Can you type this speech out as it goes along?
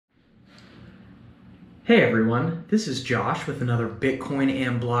Hey everyone, this is Josh with another Bitcoin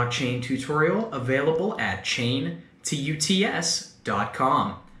and blockchain tutorial available at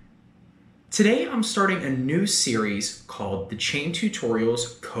chain2uts.com. Today I'm starting a new series called the Chain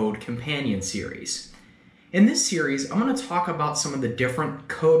Tutorials Code Companion Series. In this series, I'm going to talk about some of the different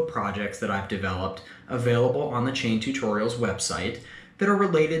code projects that I've developed available on the Chain Tutorials website that are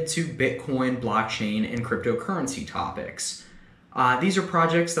related to Bitcoin, blockchain, and cryptocurrency topics. These are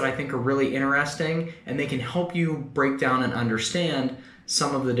projects that I think are really interesting, and they can help you break down and understand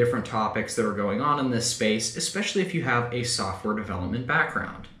some of the different topics that are going on in this space, especially if you have a software development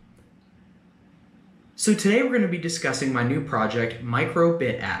background. So today we're going to be discussing my new project,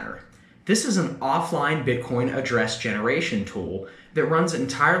 microBitAddr. This is an offline Bitcoin address generation tool that runs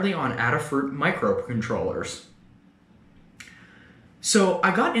entirely on Adafruit microcontrollers. So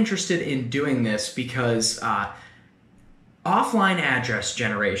I got interested in doing this because offline address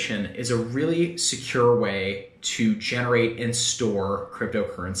generation is a really secure way to generate and store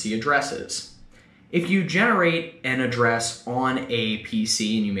cryptocurrency addresses. If you generate an address on a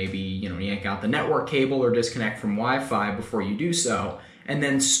PC and you maybe yank out the network cable or disconnect from Wi-Fi before you do so, and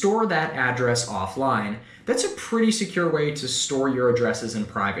then store that address offline, that's a pretty secure way to store your addresses and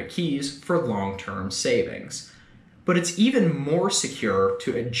private keys for long-term savings. But it's even more secure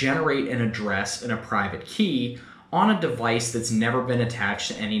to generate an address and a private key on a device that's never been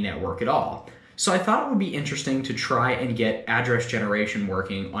attached to any network at all. So I thought it would be interesting to try and get address generation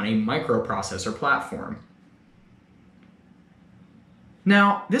working on a microprocessor platform.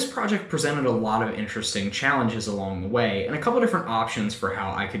 Now, this project presented a lot of interesting challenges along the way and a couple different options for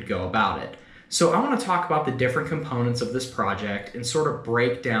how I could go about it. So I want to talk about the different components of this project and sort of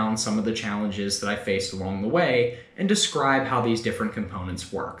break down some of the challenges that I faced along the way and describe how these different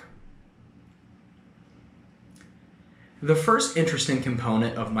components work. The first interesting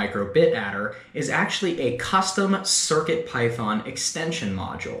component of microBitAddr is actually a custom CircuitPython extension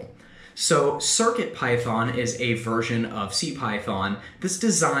module. So CircuitPython is a version of CPython that's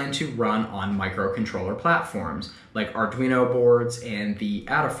designed to run on microcontroller platforms like Arduino boards and the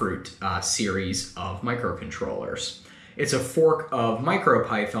Adafruit series of microcontrollers. It's a fork of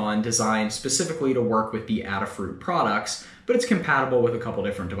MicroPython designed specifically to work with the Adafruit products, but it's compatible with a couple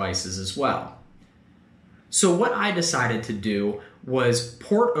different devices as well. So what I decided to do was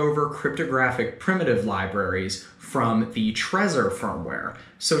port over cryptographic primitive libraries from the Trezor firmware.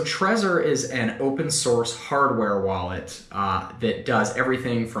 So Trezor is an open source hardware wallet that does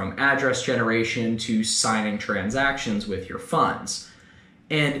everything from address generation to signing transactions with your funds.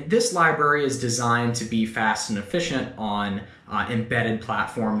 And this library is designed to be fast and efficient on embedded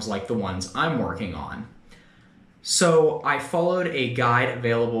platforms like the ones I'm working on. So I followed a guide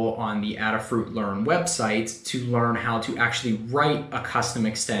available on the Adafruit Learn website to learn how to actually write a custom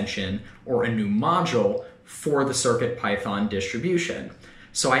extension or a new module for the CircuitPython distribution.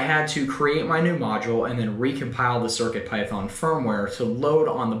 So I had to create my new module and then recompile the CircuitPython firmware to load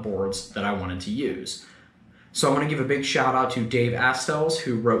on the boards that I wanted to use. So I want to give a big shout out to Dave Astells,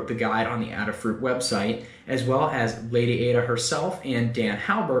 who wrote the guide on the Adafruit website, as well as Lady Ada herself and Dan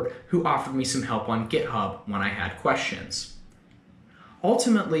Halbert, who offered me some help on GitHub when I had questions.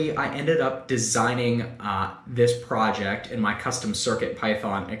 Ultimately, I ended up designing this project and my custom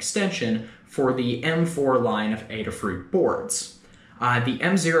CircuitPython extension for the M4 line of Adafruit boards. The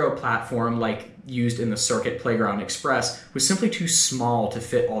M0 platform, like used in the Circuit Playground Express, was simply too small to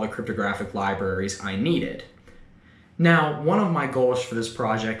fit all the cryptographic libraries I needed. Now, one of my goals for this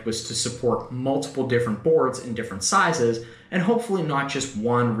project was to support multiple different boards in different sizes, and hopefully not just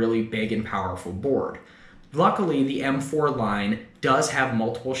one really big and powerful board. Luckily, the M4 line does have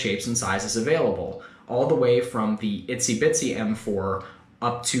multiple shapes and sizes available, all the way from the Itsy Bitsy M4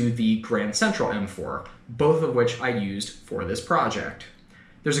 up to the Grand Central M4, both of which I used for this project.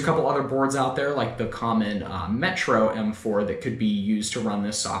 There's a couple other boards out there like the common Metro M4 that could be used to run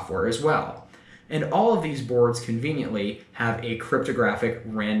this software as well. And all of these boards conveniently have a cryptographic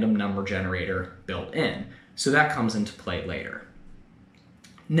random number generator built in, so that comes into play later.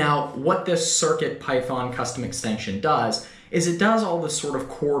 Now, what this CircuitPython custom extension does is it does all the sort of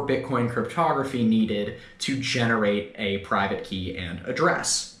core Bitcoin cryptography needed to generate a private key and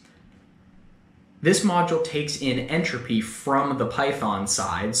address. This module takes in entropy from the Python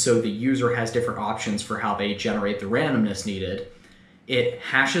side, so the user has different options for how they generate the randomness needed. It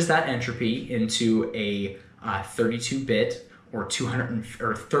hashes that entropy into a 32-bit or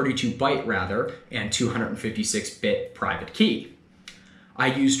 32-byte rather, and 256-bit private key. I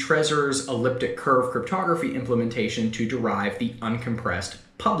used Trezor's elliptic curve cryptography implementation to derive the uncompressed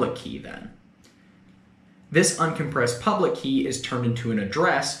public key then. This uncompressed public key is turned into an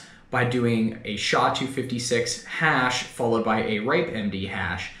address by doing a SHA-256 hash followed by a RIPE-MD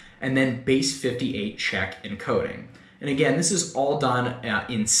hash, and then base 58 check encoding. And again, this is all done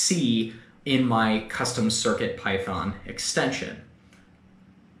in C in my custom CircuitPython extension.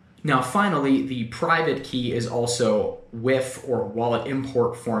 Now finally, the private key is also WIF or wallet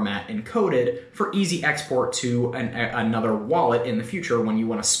import format encoded for easy export to another wallet in the future when you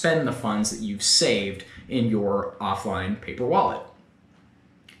want to spend the funds that you've saved in your offline paper wallet.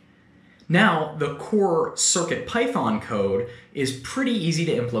 Now, the core CircuitPython code is pretty easy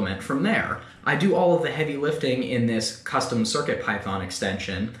to implement from there. I do all of the heavy lifting in this custom CircuitPython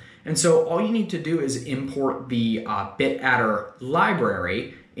extension, and so all you need to do is import the uBitAddr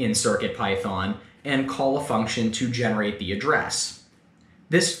library in CircuitPython and call a function to generate the address.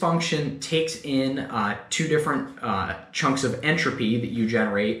 This function takes in two different chunks of entropy that you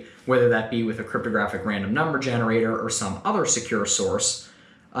generate, whether that be with a cryptographic random number generator or some other secure source,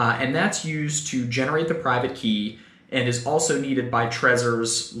 and that's used to generate the private key and is also needed by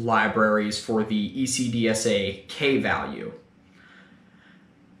Trezor's libraries for the ECDSA K value.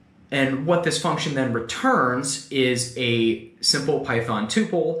 And what this function then returns is a simple Python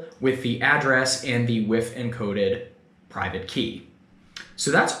tuple with the address and the WIF encoded private key.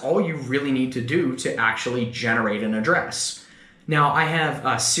 So that's all you really need to do to actually generate an address. Now I have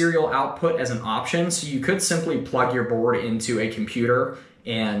a serial output as an option, so you could simply plug your board into a computer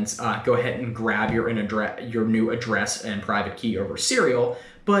and go ahead and grab your new address and private key over serial,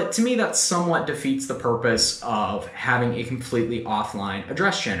 but to me that somewhat defeats the purpose of having a completely offline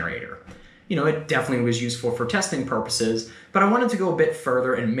address generator. You know, it definitely was useful for testing purposes, but I wanted to go a bit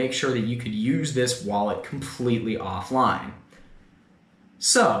further and make sure that you could use this wallet completely offline.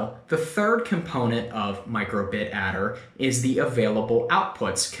 So, the third component of microBitAddr is the available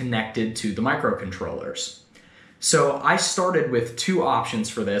outputs connected to the microcontrollers. So I started with two options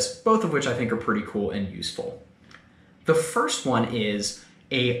for this, both of which I think are pretty cool and useful. The first one is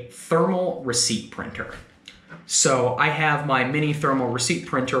a thermal receipt printer. So I have my mini thermal receipt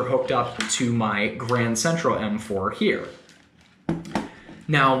printer hooked up to my Grand Central M4 here.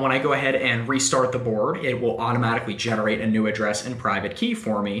 Now when I go ahead and restart the board, it will automatically generate a new address and private key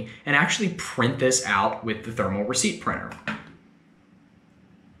for me and actually print this out with the thermal receipt printer.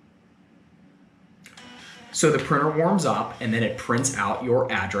 So the printer warms up and then it prints out your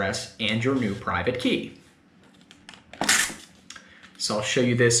address and your new private key. So I'll show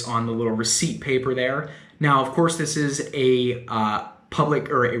you this on the little receipt paper there. Now, of course, this is a public,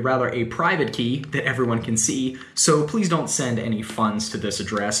 or a private key that everyone can see, so please don't send any funds to this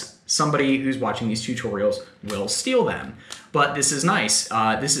address. Somebody who's watching these tutorials will steal them. But this is nice.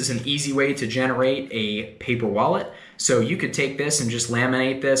 This is an easy way to generate a paper wallet. So you could take this and just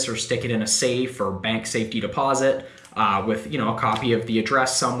laminate this or stick it in a safe or bank safety deposit with, a copy of the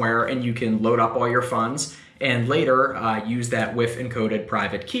address somewhere, and you can load up all your funds and later use that WIF encoded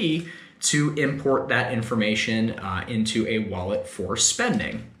private key to import that information into a wallet for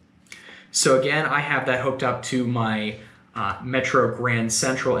spending. So again, I have that hooked up to my Metro Grand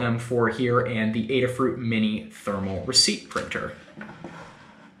Central M4 here and the Adafruit Mini Thermal Receipt Printer.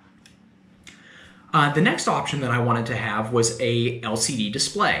 The next option that I wanted to have was a LCD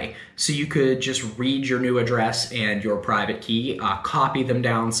display. So you could just read your new address and your private key, copy them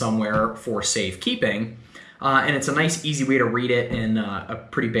down somewhere for safekeeping, and it's a nice, easy way to read it in a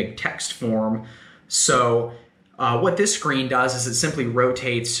pretty big text form. So what this screen does is it simply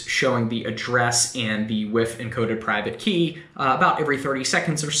rotates, showing the address and the WIF encoded private key about every 30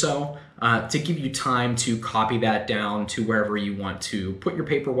 seconds or so to give you time to copy that down to wherever you want to put your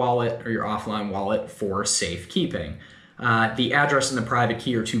paper wallet or your offline wallet for safekeeping. The address and the private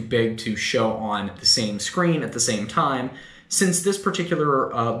key are too big to show on the same screen at the same time, since this particular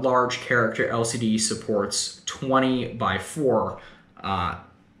large character LCD supports 20 by 4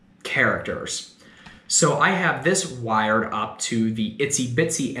 characters. So I have this wired up to the Itsy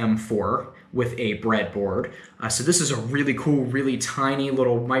Bitsy M4 with a breadboard. So this is a really cool, really tiny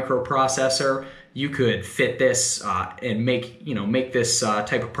little microprocessor. You could fit this and make this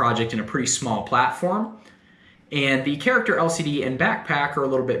type of project in a pretty small platform. And the character LCD and backpack are a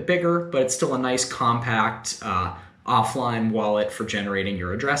little bit bigger, but it's still a nice compact offline wallet for generating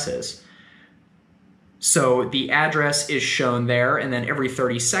your addresses. So the address is shown there, and then every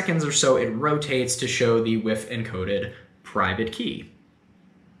 30 seconds or so it rotates to show the WIF encoded private key.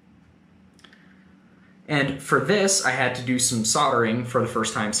 And for this, I had to do some soldering for the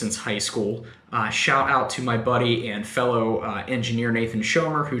first time since high school. Shout out to my buddy and fellow engineer Nathan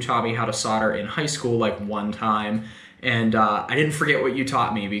Schomer, who taught me how to solder in high school like one time. And I didn't forget what you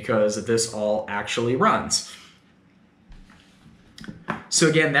taught me because this all actually runs. So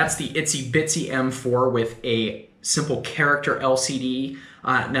again, that's the itsy bitsy M4 with a simple character LCD.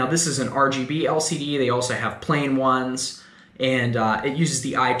 Now this is an RGB LCD. They also have plain ones, and it uses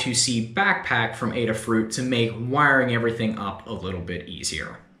the I2C backpack from Adafruit to make wiring everything up a little bit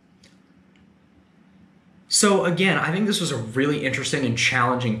easier. So again, I think this was a really interesting and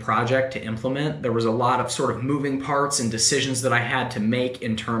challenging project to implement. There was a lot of sort of moving parts and decisions that I had to make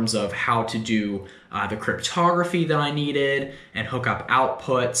in terms of how to do the cryptography that I needed and hook up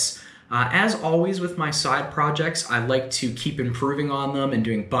outputs. As always with my side projects, I like to keep improving on them and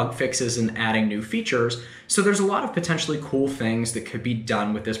doing bug fixes and adding new features. So there's a lot of potentially cool things that could be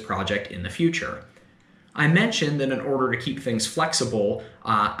done with this project in the future. I mentioned that in order to keep things flexible,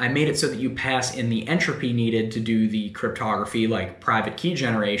 I made it so that you pass in the entropy needed to do the cryptography, like private key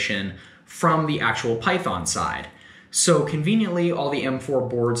generation, from the actual Python side. So conveniently, all the M4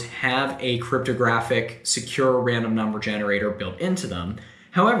 boards have a cryptographic, secure random number generator built into them.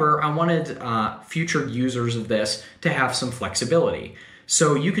 However, I wanted future users of this to have some flexibility.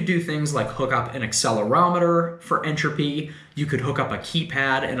 So you could do things like hook up an accelerometer for entropy. You could hook up a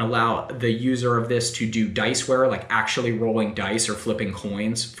keypad and allow the user of this to do diceware, like actually rolling dice or flipping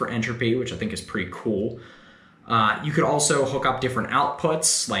coins for entropy, which I think is pretty cool. You could also hook up different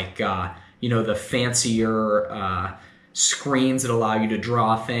outputs, like the fancier screens that allow you to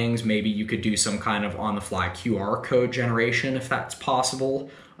draw things. Maybe you could do some kind of on-the-fly QR code generation if that's possible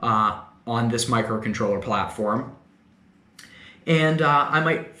on this microcontroller platform. And I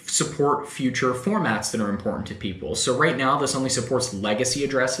might support future formats that are important to people. So right now, this only supports legacy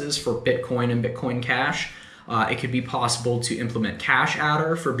addresses for Bitcoin and Bitcoin Cash. It could be possible to implement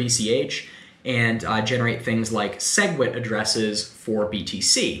CashAddr for BCH and generate things like SegWit addresses for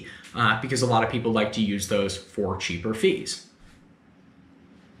BTC, because a lot of people like to use those for cheaper fees.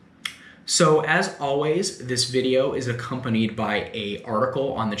 So as always, this video is accompanied by an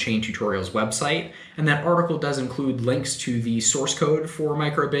article on the Chain Tutorials website, and that article does include links to the source code for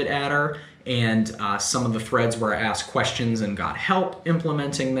microBitAddr and some of the threads where I asked questions and got help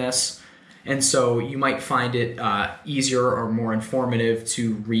implementing this. And so you might find it easier or more informative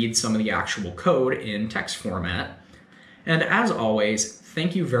to read some of the actual code in text format. And as always,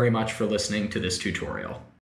 thank you very much for listening to this tutorial.